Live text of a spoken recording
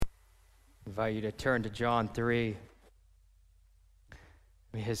invite you to turn to John 3.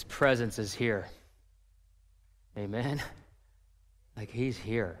 His presence is here. Amen. Like he's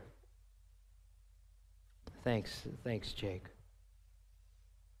here. Thanks, Jake.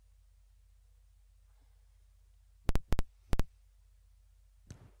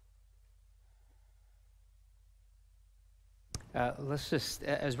 Let's just,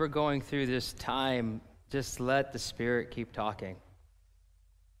 as we're going through this time, just let the Spirit keep talking.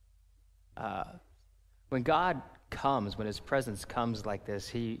 When God comes, when his presence comes like this,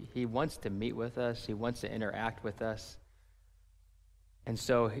 he wants to meet with us. He wants to interact with us. And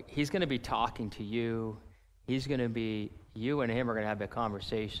so he's going to be talking to you. You and him are going to have a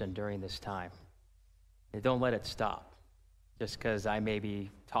conversation during this time. And don't let it stop just because I may be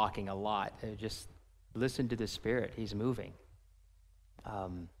talking a lot. Just listen to the Spirit. He's moving.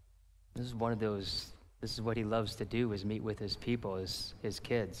 This is what he loves to do, is meet with his people, his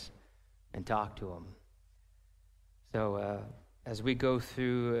kids, and talk to them. So as we go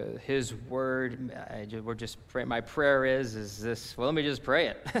through his word, my prayer is this, well, let me just pray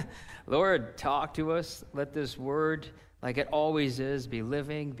it. Lord, talk to us. Let this word, like it always is, be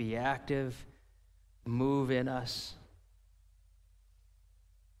living, be active, move in us.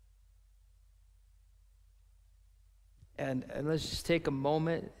 And let's just take a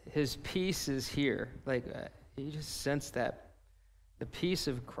moment. His peace is here. Like you just sense that, the peace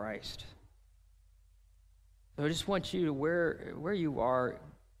of Christ. So I just want you to, where you are,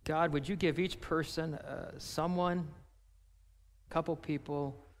 God, would you give each person, someone, a couple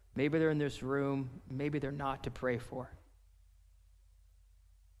people, maybe they're in this room, maybe they're not, to pray for,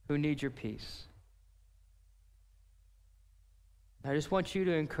 who need your peace. I just want you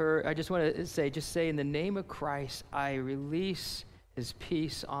to say in the name of Christ, I release his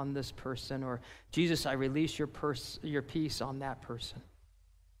peace on this person, or Jesus, I release your peace on that person.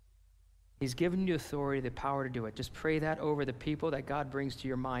 He's given you authority, the power to do it. Just pray that over the people that God brings to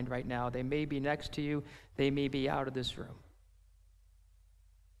your mind right now. They may be next to you. They may be out of this room.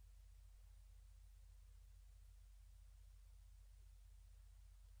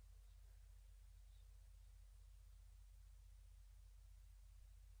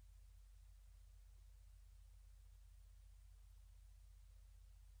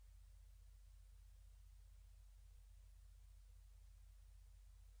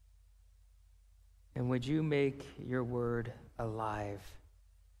 And would you make your word alive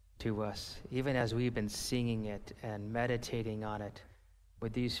to us, even as we've been singing it and meditating on it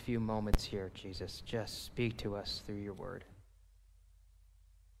with these few moments here, Jesus. Just speak to us through your word.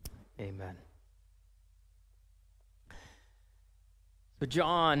 Amen. So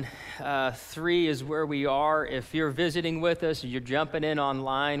John 3 is where we are. If you're visiting with us, you're jumping in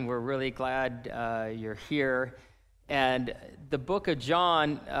online, we're really glad you're here. And the book of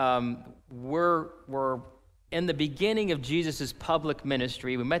John, we're in the beginning of Jesus' public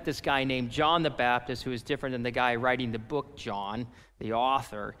ministry. We met this guy named John the Baptist, who is different than the guy writing the book, John, the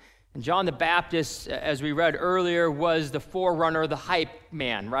author. And John the Baptist, as we read earlier, was the forerunner, the hype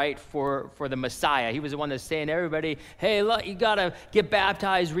man, right, for the Messiah. He was the one that's saying to everybody, hey, look, you got to get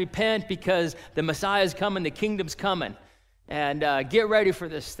baptized, repent, because the Messiah's coming, the kingdom's coming, and get ready for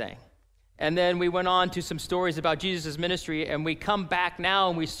this thing. And then we went on to some stories about Jesus' ministry, and we come back now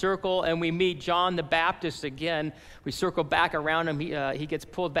and we circle and we meet John the Baptist again. We circle back around him. He gets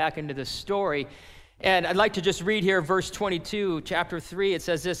pulled back into the story. And I'd like to just read here verse 22, chapter 3. It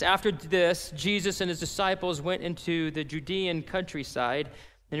says this: after this, Jesus and his disciples went into the Judean countryside,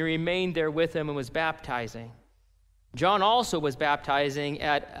 and he remained there with them and was baptizing. John also was baptizing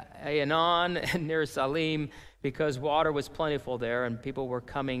at Aenon near Salim, because water was plentiful there and people were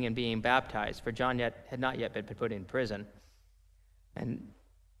coming and being baptized, for John had not yet been put in prison. And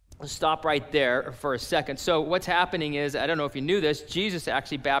let's stop right there for a second. So what's happening is, I don't know if you knew this, Jesus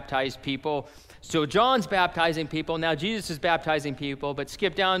actually baptized people. So John's baptizing people, now Jesus is baptizing people, but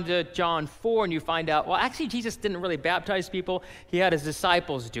skip down to John 4 and you find out, well, actually Jesus didn't really baptize people, he had his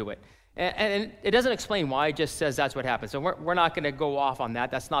disciples do it. And it doesn't explain why, it just says that's what happened. So we're not going to go off on that.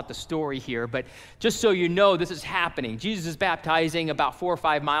 That's not the story here. But just so you know, this is happening. Jesus is baptizing about 4 or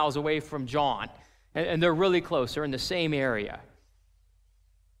 5 miles away from John. And they're really close. They're in the same area.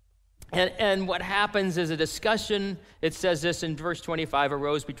 And what happens is a discussion, it says this in verse 25,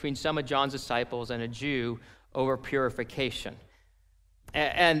 arose between some of John's disciples and a Jew over purification.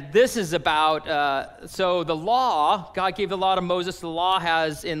 And this is about, so the law, God gave the law to Moses. The law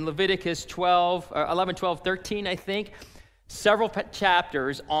has in Leviticus 11, 12, 13, I think, several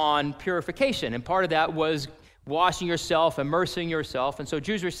chapters on purification. And part of that was washing yourself, immersing yourself. And so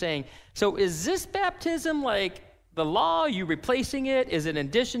Jews were saying, so is this baptism like the law? Are you replacing it? Is it in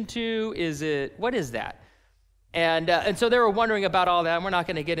addition to? What is that? And so they were wondering about all that, and we're not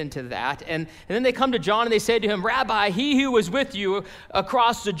going to get into that. And then they come to John, and they say to him, Rabbi, he who was with you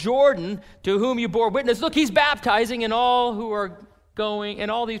across the Jordan, to whom you bore witness, look, he's baptizing, and all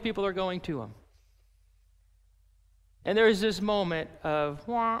these people are going to him. And there's this moment of,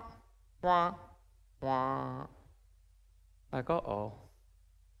 wah, wah, wah. Like, uh-oh.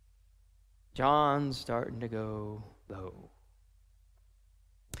 John's starting to go low.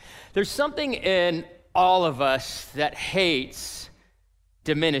 There's something in all of us that hates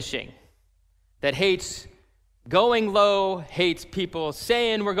diminishing, that hates going low, hates people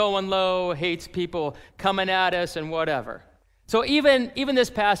saying we're going low, hates people coming at us and whatever. So even this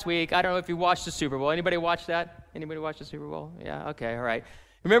past week, I don't know if you watched the Super Bowl. Anybody watch that? Anybody watch the Super Bowl? Yeah, okay, all right.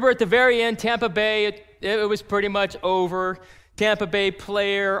 Remember at the very end, Tampa Bay, it was pretty much over. Tampa Bay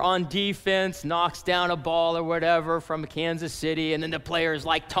player on defense knocks down a ball or whatever from Kansas City, and then the player's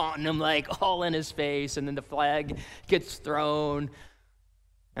like taunting him like all in his face, and then the flag gets thrown,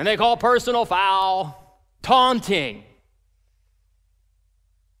 and they call personal foul, taunting.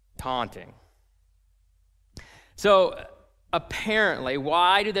 So apparently,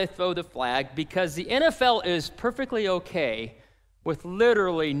 why do they throw the flag? Because the NFL is perfectly okay with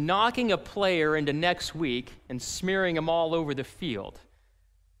literally knocking a player into next week and smearing him all over the field.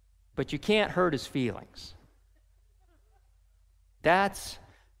 But you can't hurt his feelings. That's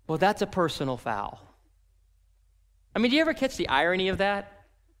a personal foul. I mean, do you ever catch the irony of that?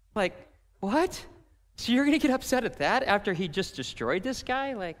 Like, what? So you're going to get upset at that after he just destroyed this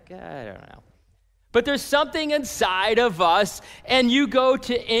guy? Like, I don't know. But there's something inside of us, and you go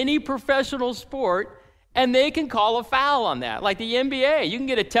to any professional sport, and they can call a foul on that. Like the NBA, you can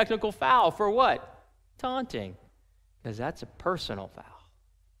get a technical foul for what? Taunting. Because that's a personal foul.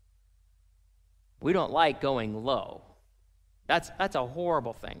 We don't like going low. That's a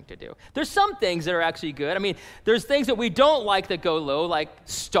horrible thing to do. There's some things that are actually good. I mean, there's things that we don't like that go low, like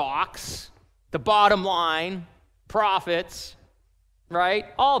stocks, the bottom line, profits, right?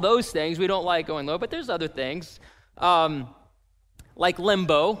 All those things we don't like going low. But there's other things, like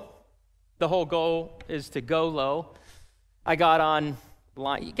limbo. The whole goal is to go low. I got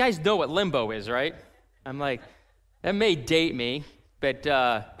online. You guys know what limbo is, right? I'm like, that may date me, but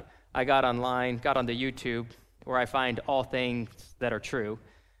I got online, got onto YouTube, where I find all things that are true.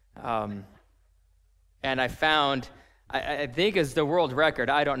 And I found, I think it's the world record.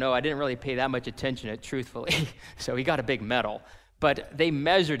 I don't know. I didn't really pay that much attention to it, truthfully. So he got a big medal. But they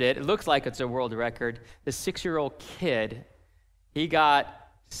measured it. It looks like it's a world record. The 6-year-old kid, he got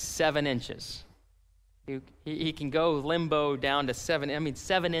 7 inches. He can go limbo down to 7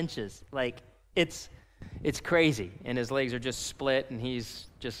 inches. Like, it's crazy. And his legs are just split, and he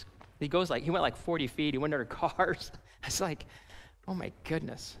went like 40 feet. He went under cars. It's like, oh my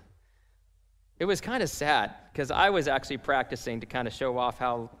goodness. It was kind of sad, because I was actually practicing to kind of show off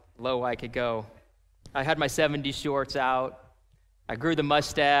how low I could go. I had my 70s shorts out. I grew the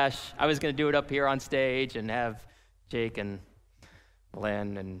mustache. I was going to do it up here on stage and have Jake and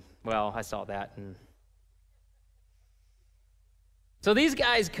Len, and well, I saw that. And so these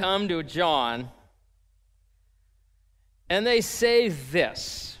guys come to John, and they say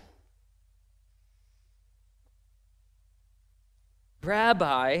this: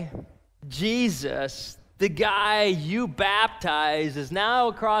 Rabbi, Jesus, the guy you baptized, is now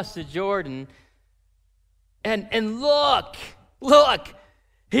across the Jordan, and look,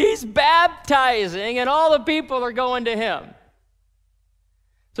 he's baptizing, and all the people are going to him.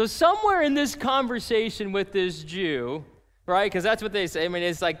 So somewhere in this conversation with this Jew, right, because that's what they say. I mean,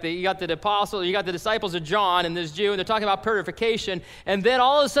 it's like you got the disciples of John and this Jew, and they're talking about purification, and then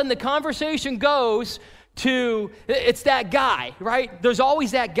all of a sudden the conversation goes to, it's that guy, right? There's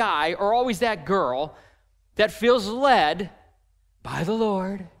always that guy or always that girl that feels led by the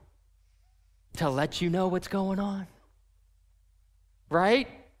Lord to let you know what's going on, right?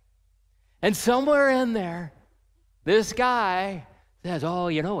 And somewhere in there, this guy says, oh,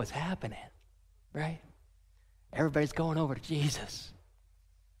 you know what's happening, right? Everybody's going over to Jesus.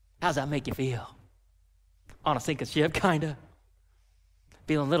 How's that make you feel? On a sinking ship, kind of?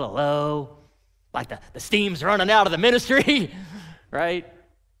 Feeling a little low? Like the steam's running out of the ministry, right?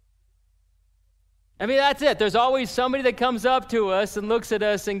 I mean, that's it. There's always somebody that comes up to us and looks at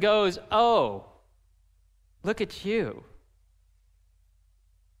us and goes, oh, look at you.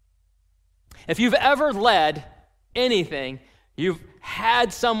 If you've ever led anything, you've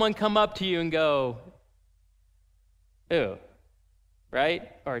had someone come up to you and go, ooh, right?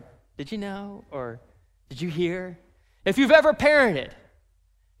 Or did you know? Or did you hear? If you've ever parented,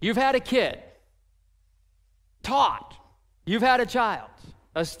 you've had a kid, taught. You've had a child,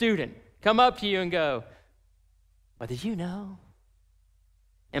 a student, come up to you and go, well, did you know?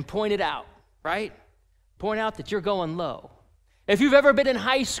 And point it out, right? Point out that you're going low. If you've ever been in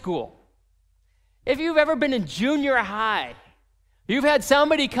high school, if you've ever been in junior high, you've had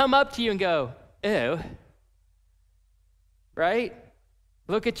somebody come up to you and go, ew, right?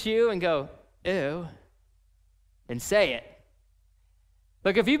 Look at you and go, ew, and say it.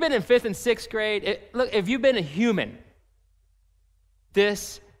 Look, if you've been in 5th and 6th grade, if you've been a human,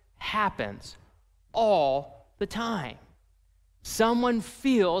 this happens all the time. Someone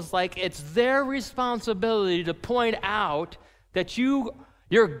feels like it's their responsibility to point out that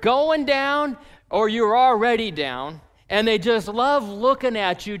you're going down or you're already down, and they just love looking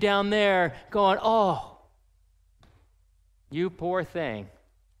at you down there going, oh, you poor thing,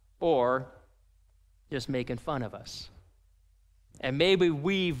 or just making fun of us. And maybe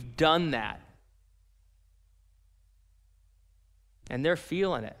we've done that. And they're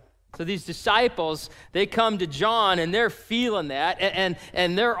feeling it. So these disciples, they come to John and they're feeling that.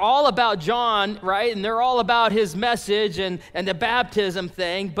 And they're all about John, right? And they're all about his message and the baptism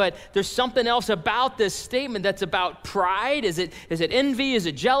thing. But there's something else about this statement that's about pride. Is it envy? Is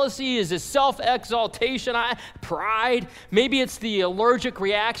it jealousy? Is it self-exaltation? Pride? Maybe it's the allergic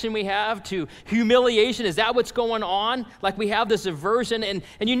reaction we have to humiliation. Is that what's going on? Like we have this aversion. And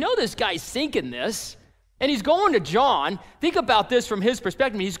you know this guy's thinking this. And he's going to John. Think about this from his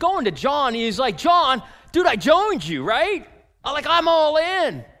perspective. He's going to John, and he's like, John, dude, I joined you, right? I'm all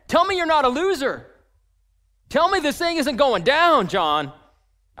in. Tell me you're not a loser. Tell me this thing isn't going down, John.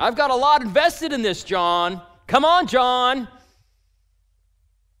 I've got a lot invested in this, John. Come on, John.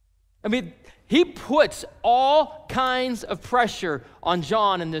 I mean, he puts all kinds of pressure on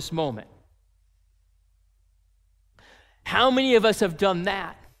John in this moment. How many of us have done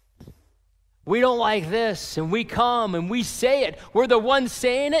that? We don't like this, and we come and we say it. We're the ones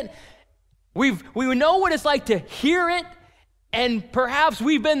saying it. We know what it's like to hear it, and perhaps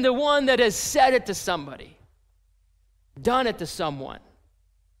we've been the one that has said it to somebody, done it to someone.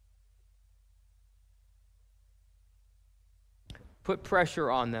 Put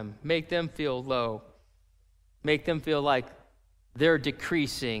pressure on them, make them feel low, make them feel like they're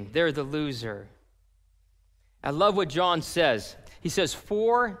decreasing, they're the loser. I love what John says. He says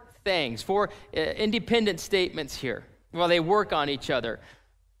 4 independent statements here. Well, they work on each other,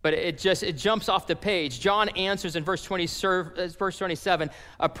 but it jumps off the page. John answers in verse 27,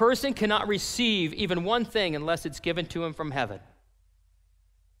 a person cannot receive even one thing unless it's given to him from heaven.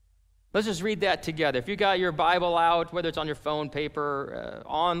 Let's just read that together. If you got your Bible out, whether it's on your phone, paper,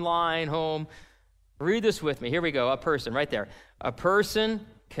 online, home, read this with me. Here we go, a person, right there. A person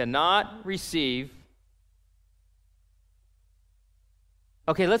cannot receive.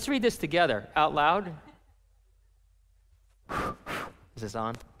 Okay, let's read this together out loud. Is this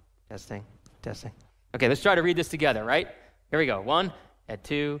on? Testing. Okay, let's try to read this together, right? Here we go. 1,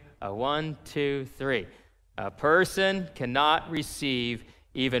 2, 1, 2, 3. A person cannot receive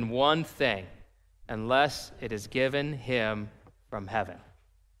even one thing unless it is given him from heaven.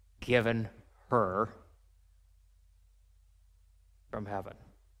 Given her from heaven.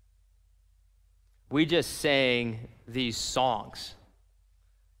 We just sang these songs.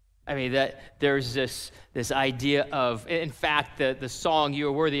 I mean, that there's this idea of, in fact, the song, "You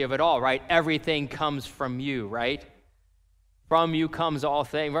Are Worthy of It All," right? Everything comes from you, right? From you comes all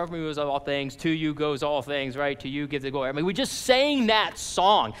things. From you is all things. To you goes all things, right? To you give the glory. I mean, we just sang that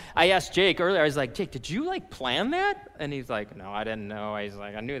song. I asked Jake earlier, I was like, Jake, did you, plan that? And he's like, no, I didn't know. He's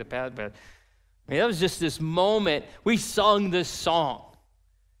like, I knew the path, but I mean, that was just this moment. We sung this song.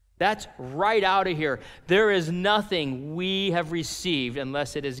 That's right out of here. There is nothing we have received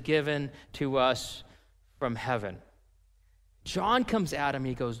unless it is given to us from heaven. John comes at him and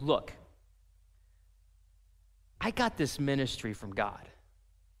he goes, look, I got this ministry from God.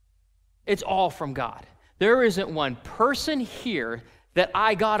 It's all from God. There isn't one person here that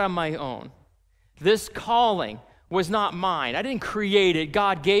I got on my own. This calling was not mine. I didn't create it.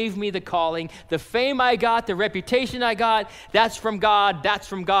 God gave me the calling. The fame I got, the reputation I got, that's from God. That's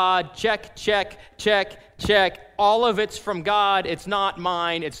from God. Check, check, check, check. All of it's from God. It's not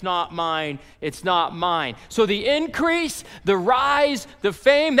mine. It's not mine. It's not mine. So the increase, the rise, the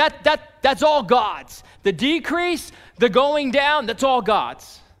fame, that's all God's. The decrease, the going down, that's all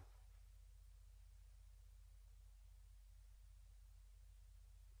God's.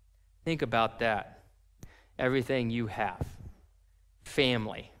 Think about that. Everything you have,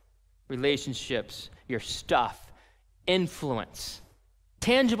 family, relationships, your stuff, influence,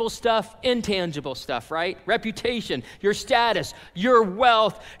 Tangible stuff, intangible stuff, right? Reputation, your status, your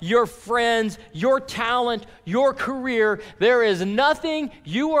wealth, your friends, your talent, your career. There is nothing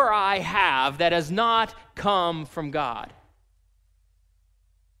you or I have that has not come from God.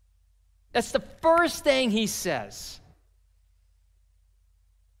 That's the first thing he says.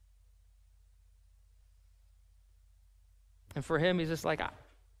 And for him, he's just like,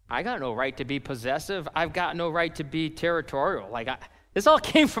 I got no right to be possessive. I've got no right to be territorial. This all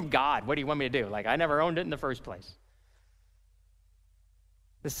came from God. What do you want me to do? I never owned it in the first place.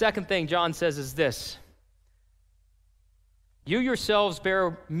 The second thing John says is this: you yourselves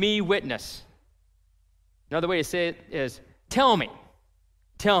bear me witness. Another way to say it is, tell me.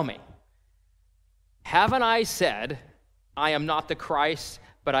 Haven't I said, I am not the Christ,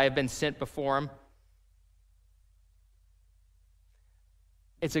 but I have been sent before him?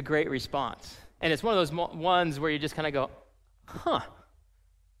 It's a great response. And it's one of those ones where you just kind of go, huh.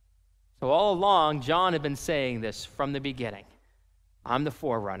 So all along, John had been saying this from the beginning. I'm the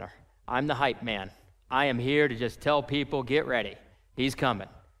forerunner. I'm the hype man. I am here to just tell people, get ready. He's coming.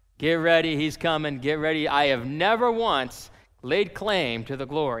 Get ready. He's coming. Get ready. I have never once laid claim to the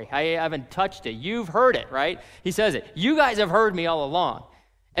glory. I haven't touched it. You've heard it, right? He says it. You guys have heard me all along.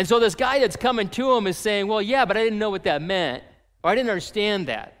 And so this guy that's coming to him is saying, well, yeah, but I didn't know what that meant. Or I didn't understand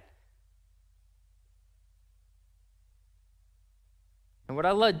that. And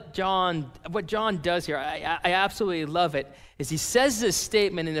what John does here, I absolutely love it, is he says this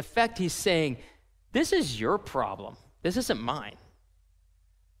statement. In effect, he's saying, this is your problem. This isn't mine.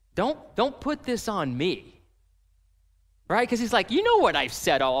 Don't put this on me. Right? Because he's like, you know what I've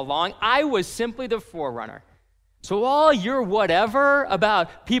said all along. I was simply the forerunner. So all your whatever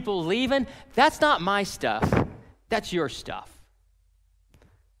about people leaving, that's not my stuff. That's your stuff.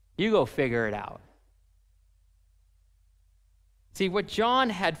 You go figure it out. See, what John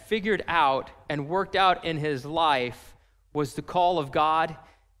had figured out and worked out in his life was the call of God,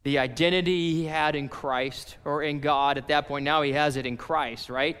 the identity he had in Christ, or in God at that point. Now he has it in Christ,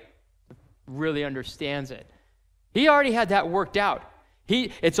 right? Really understands it. He already had that worked out.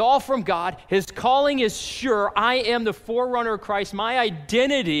 It's all from God. His calling is sure. I am the forerunner of Christ. My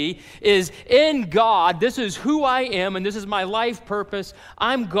identity is in God. This is who I am, and this is my life purpose.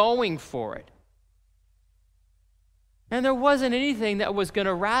 I'm going for it. And there wasn't anything that was going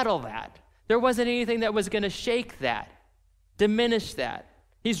to rattle that. There wasn't anything that was going to shake that, diminish that.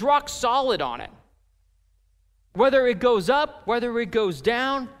 He's rock solid on it. Whether it goes up, whether it goes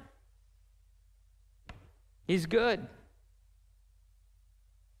down, he's good.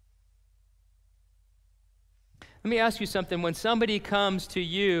 Let me ask you something. When somebody comes to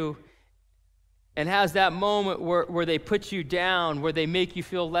you and has that moment where they put you down, where they make you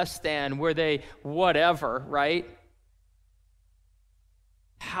feel less than, where they whatever, right?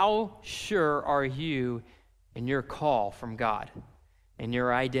 How sure are you in your call from God and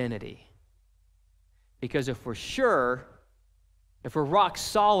your identity? Because if we're sure, if we're rock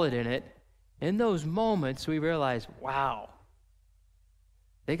solid in it, in those moments we realize, wow,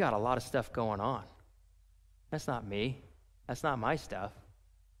 they got a lot of stuff going on. That's not me. That's not my stuff.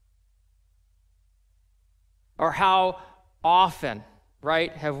 Or how often,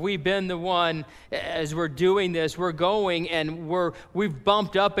 right, have we been the one, as we're doing this, we're going and we've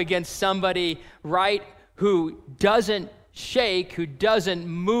bumped up against somebody, right, who doesn't shake, who doesn't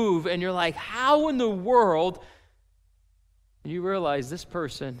move, and you're like, how in the world? And you realize this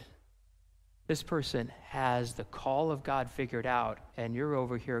person has the call of God figured out, and you're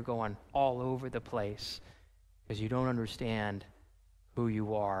over here going all over the place because you don't understand who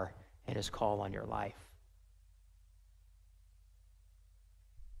you are and his call on your life.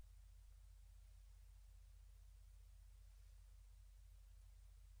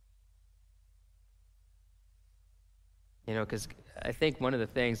 You know, because I think one of the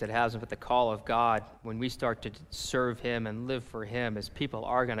things that happens with the call of God when we start to serve him and live for him is people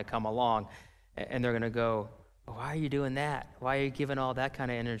are going to come along and they're going to go, why are you doing that? Why are you giving all that kind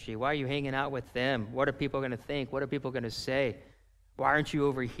of energy? Why are you hanging out with them? What are people going to think? What are people going to say? Why aren't you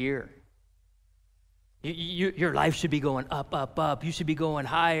over here? Your life should be going up, up, up. You should be going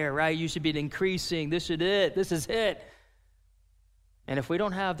higher, right? You should be increasing. This is it. This is it. And if we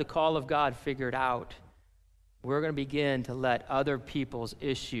don't have the call of God figured out, we're going to begin to let other people's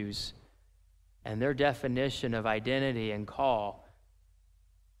issues and their definition of identity and call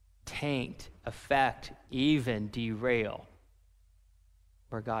taint, affect, even derail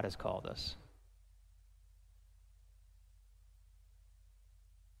where God has called us.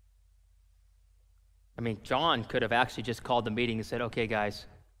 I mean, John could have actually just called the meeting and said, okay, guys,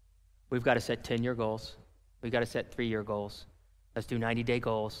 we've got to set 10-year goals. We've got to set 3-year goals. Let's do 90-day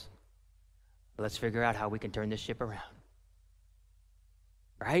goals. Let's figure out how we can turn this ship around.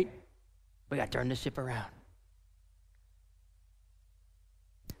 Right? We got to turn this ship around.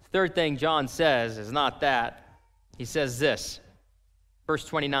 Third thing John says is not that. He says this, verse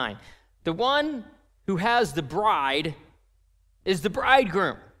 29. The one who has the bride is the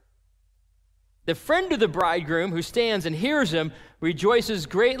bridegroom. The friend of the bridegroom who stands and hears him rejoices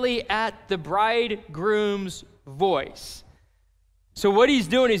greatly at the bridegroom's voice. So what he's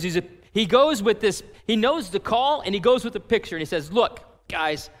doing is he goes with this, he knows the call and he goes with the picture and he says, look,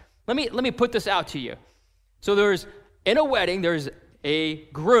 guys, let me put this out to you. So in a wedding, there's a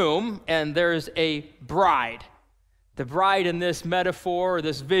groom and there's a bride. The bride in this metaphor, or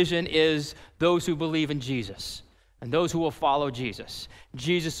this vision, is those who believe in Jesus and those who will follow Jesus.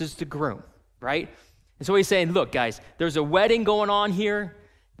 Jesus is the groom, right? And so he's saying, look, guys, there's a wedding going on here.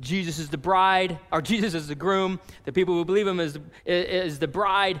 Jesus is the bride, or Jesus is the groom. The people who believe him is the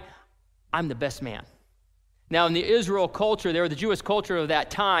bride. I'm the best man. Now, in the Israel culture, the Jewish culture of that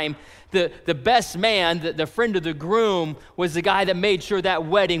time, the best man, the friend of the groom, was the guy that made sure that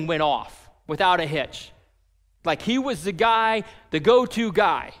wedding went off without a hitch. Like he was the guy, the go-to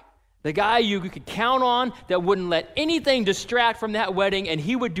guy, the guy you could count on that wouldn't let anything distract from that wedding, and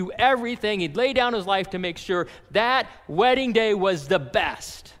he would do everything. He'd lay down his life to make sure that wedding day was the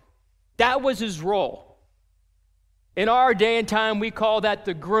best. That was his role. In our day and time, we call that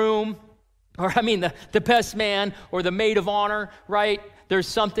the groom, or the best man, or the maid of honor, right? There's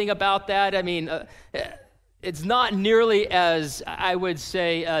something about that. It's not nearly as, I would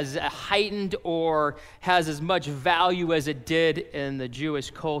say, as heightened or has as much value as it did in the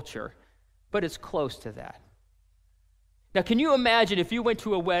Jewish culture, but it's close to that. Now, can you imagine if you went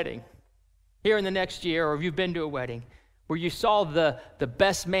to a wedding here in the next year, or if you've been to a wedding, where you saw the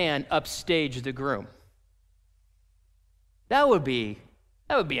best man upstage the groom? That would be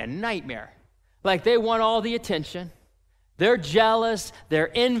a nightmare. Like they want all the attention. They're jealous, they're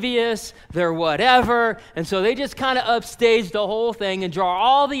envious, they're whatever, and so they just kind of upstage the whole thing and draw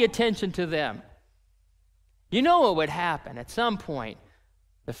all the attention to them. You know what would happen? At some point,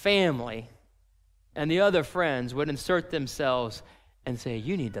 the family and the other friends would insert themselves and say,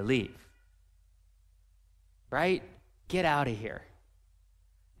 you need to leave. Right? Get out of here.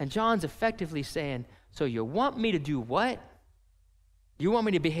 And John's effectively saying, so you want me to do what? You want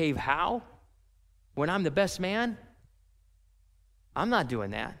me to behave how? When I'm the best man? I'm not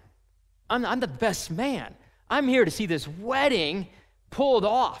doing that. I'm the best man. I'm here to see this wedding pulled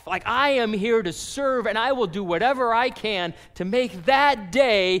off. Like I am here to serve, and I will do whatever I can to make that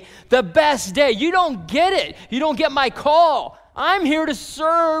day the best day. You don't get it. You don't get my call. I'm here to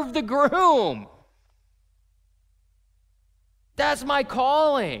serve the groom. That's my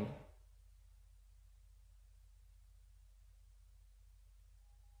calling.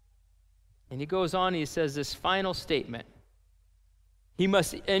 And he goes on and he says this final statement. He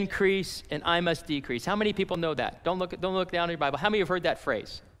must increase and I must decrease. How many people know that? Don't look down in your Bible. How many have heard that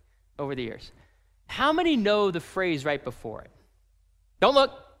phrase over the years? How many know the phrase right before it? Don't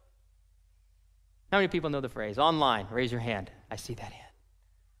look. How many people know the phrase? Online, raise your hand. I see that hand.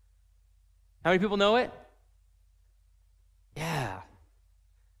 How many people know it? Yeah.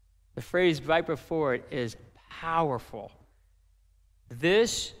 The phrase right before it is powerful.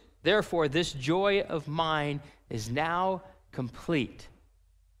 Therefore, this joy of mine is now complete.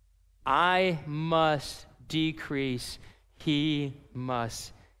 I must decrease, he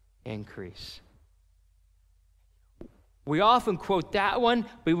must increase. We often quote that one,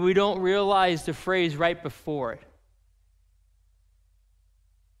 but we don't realize the phrase right before it.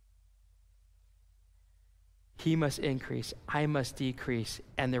 He must increase, I must decrease,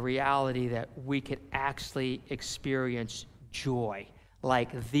 and the reality that we could actually experience joy,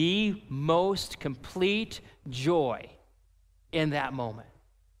 like the most complete joy in that moment.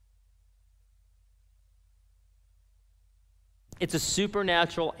 It's a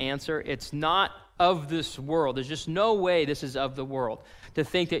supernatural answer. It's not of this world. There's just no way this is of the world. To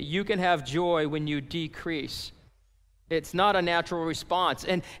think that you can have joy when you decrease. It's not a natural response.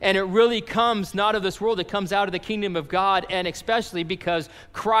 And it really comes not of this world. It comes out of the kingdom of God, and especially because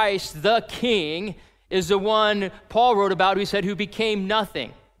Christ, the King, is the one Paul wrote about who said, who became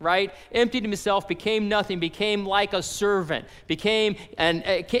nothing, right? Emptied himself, became nothing, became like a servant,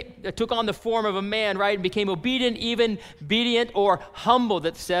 took on the form of a man, right? And became obedient or humble,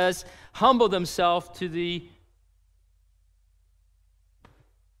 that says, humbled himself to the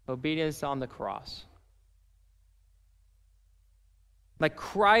obedience on the cross. Like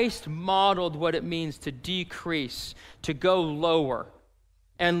Christ modeled what it means to decrease, to go lower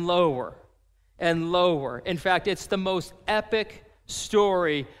and lower and lower. In fact, it's the most epic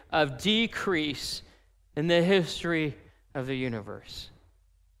story of decrease in the history of the universe.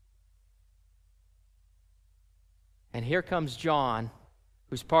 And here comes John,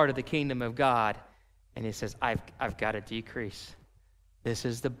 who's part of the kingdom of God, and he says, I've got to decrease. This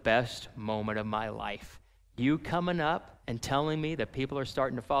is the best moment of my life. You coming up and telling me that people are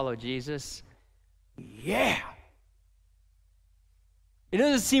starting to follow Jesus? Yeah. It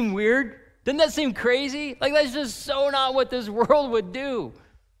doesn't seem weird. Doesn't that seem crazy? Like, that's just so not what this world would do.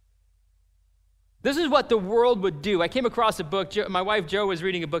 This is what the world would do. I came across a book. My wife Jo was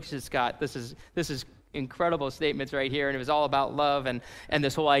reading a book. She said, Scott, this is incredible statements right here, and it was all about love and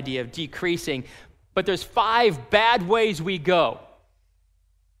this whole idea of decreasing. But there's 5 bad ways we go.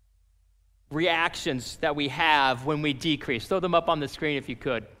 Reactions that we have when we decrease. Throw them up on the screen if you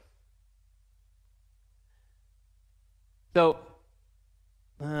could. So,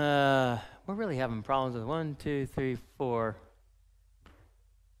 we're really having problems with 1, 2, 3, 4.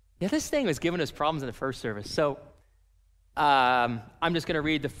 Yeah, this thing was giving us problems in the first service. So, I'm just going to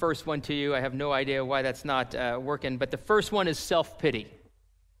read the first one to you. I have no idea why that's not working, but the first one is self-pity.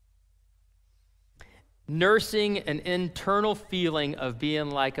 Nursing an internal feeling of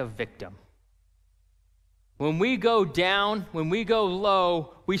being like a victim. When we go down, when we go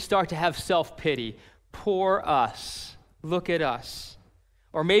low, we start to have self-pity. Poor us. Look at us.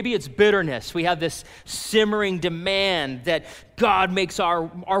 Or maybe it's bitterness. We have this simmering demand that God makes our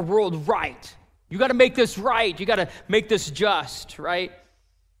world right. You got to make this right. You got to make this just, right?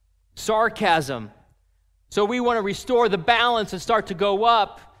 Sarcasm. So we want to restore the balance and start to go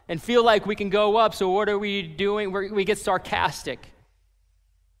up and feel like we can go up. So what are we doing? We get sarcastic.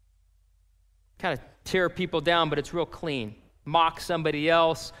 Kind of tear people down, but it's real clean. Mock somebody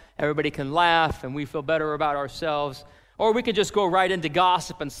else. Everybody can laugh and we feel better about ourselves. Or we could just go right into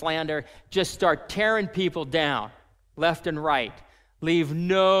gossip and slander. Just start tearing people down left and right. Leave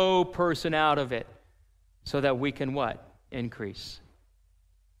no person out of it so that we can what? Increase.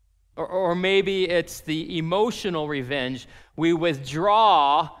 Or maybe it's the emotional revenge. We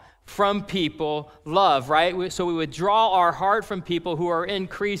withdraw from people love, right? So we withdraw our heart from people who are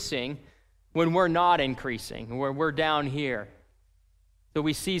increasing when we're not increasing, when we're down here. So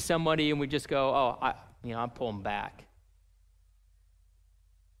we see somebody and we just go, I'm pulling back.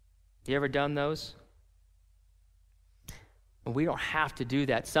 You ever done those? We don't have to do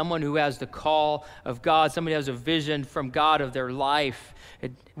that. Someone who has the call of God, somebody who has a vision from God of their life,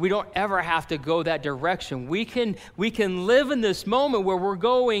 we don't ever have to go that direction. We can live in this moment where we're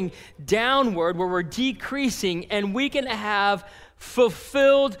going downward, where we're decreasing, and we can have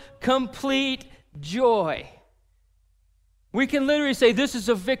fulfilled, complete joy. We can literally say, this is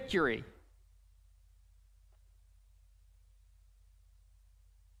a victory.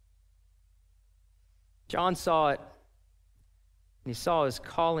 John saw it. And he saw his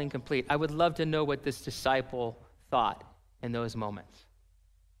calling complete. I would love to know what this disciple thought in those moments.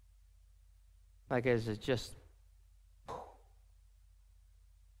 Like, is it just,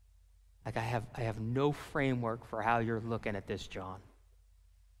 like I have no framework for how you're looking at this, John.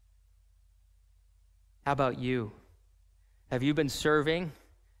 How about you? Have you been serving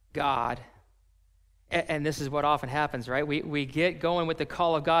God? And this is what often happens, right? We get going with the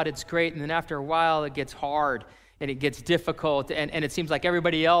call of God. It's great. And then after a while, it gets hard. And it gets difficult, and it seems like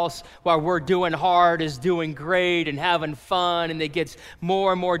everybody else, while we're doing hard, is doing great and having fun, and it gets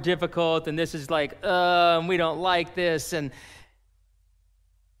more and more difficult, and this is like, we don't like this, and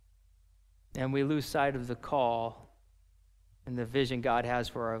we lose sight of the call and the vision God has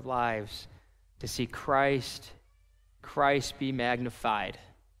for our lives to see Christ be magnified.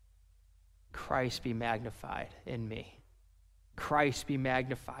 Christ be magnified in me. Christ be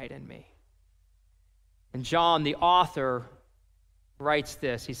magnified in me. And John, the author, writes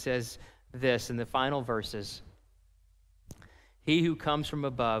this. He says this in the final verses. He who comes from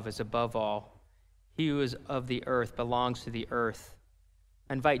above is above all. He who is of the earth belongs to the earth.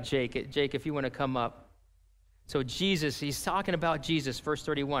 I invite Jake. Jake, if you want to come up. So Jesus, he's talking about Jesus, verse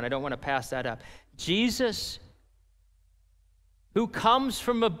 31. I don't want to pass that up. Jesus, who comes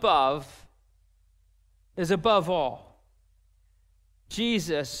from above, is above all.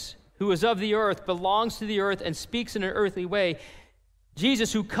 Jesus, who is of the earth, belongs to the earth, and speaks in an earthly way.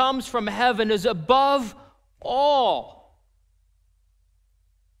 Jesus, who comes from heaven, is above all.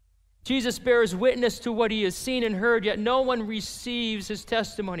 Jesus bears witness to what he has seen and heard, yet no one receives his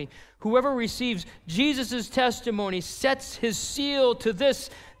testimony. Whoever receives Jesus' testimony sets his seal to this,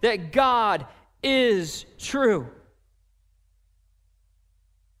 that God is true.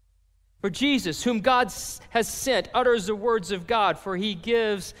 For Jesus, whom God has sent, utters the words of God, for he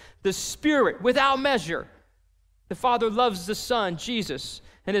gives the Spirit without measure. The Father loves the Son, Jesus,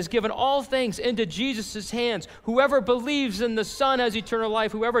 and has given all things into Jesus' hands. Whoever believes in the Son has eternal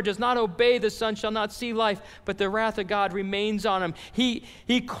life. Whoever does not obey the Son shall not see life, but the wrath of God remains on him.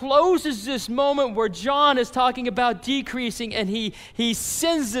 He closes this moment where John is talking about decreasing, and he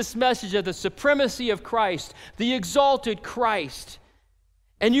sends this message of the supremacy of Christ, the exalted Christ.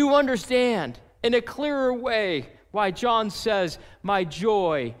 And you understand in a clearer way why John says, my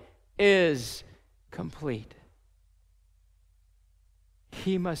joy is complete.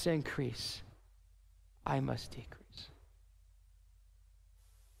 He must increase, I must decrease.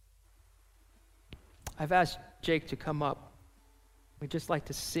 I've asked Jake to come up. We'd just like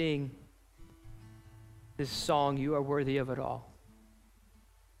to sing this song, You Are Worthy of It All.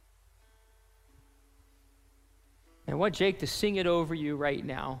 And I want Jake to sing it over you right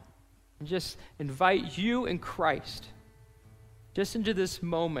now and just invite you and Christ just into this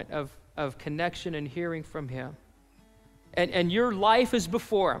moment of connection and hearing from him. And your life is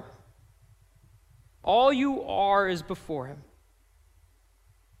before him. All you are is before him.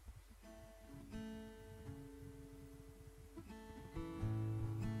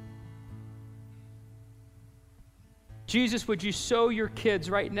 Jesus, would you show your kids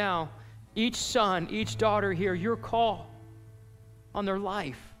right now, each son, each daughter here, your call on their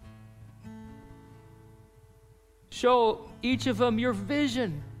life? Show each of them your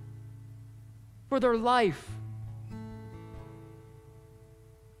vision for their life.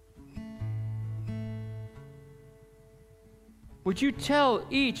 Would you tell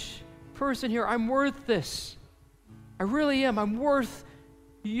each person here, I'm worth this. I really am. I'm worth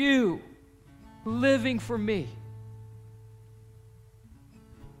you living for me.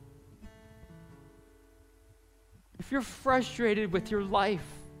 If you're frustrated with your life,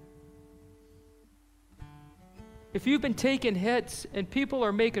 if you've been taking hits and people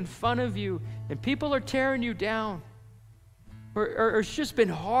are making fun of you and people are tearing you down, or it's just been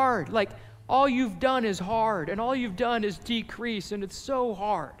hard, like all you've done is hard and all you've done is decrease and it's so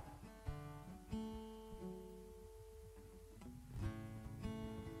hard.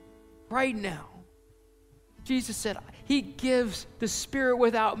 Right now, Jesus said he gives the Spirit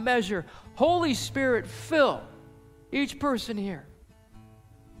without measure. Holy Spirit, fill each person here.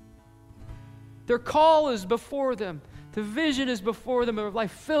 Their call is before them. The vision is before them of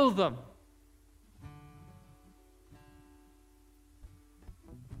life. Fill them.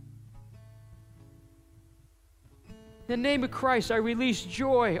 In the name of Christ, I release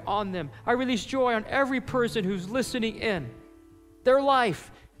joy on them. I release joy on every person who's listening in. Their life,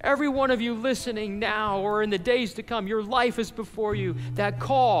 every one of you listening now or in the days to come, your life is before you. That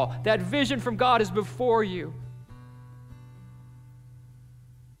call, that vision from God is before you.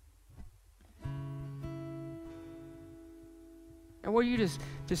 I want you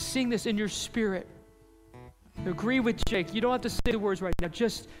to sing this in your spirit. Agree with Jake. You don't have to say the words right now.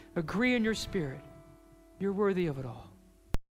 Just agree in your spirit. You're worthy of it all.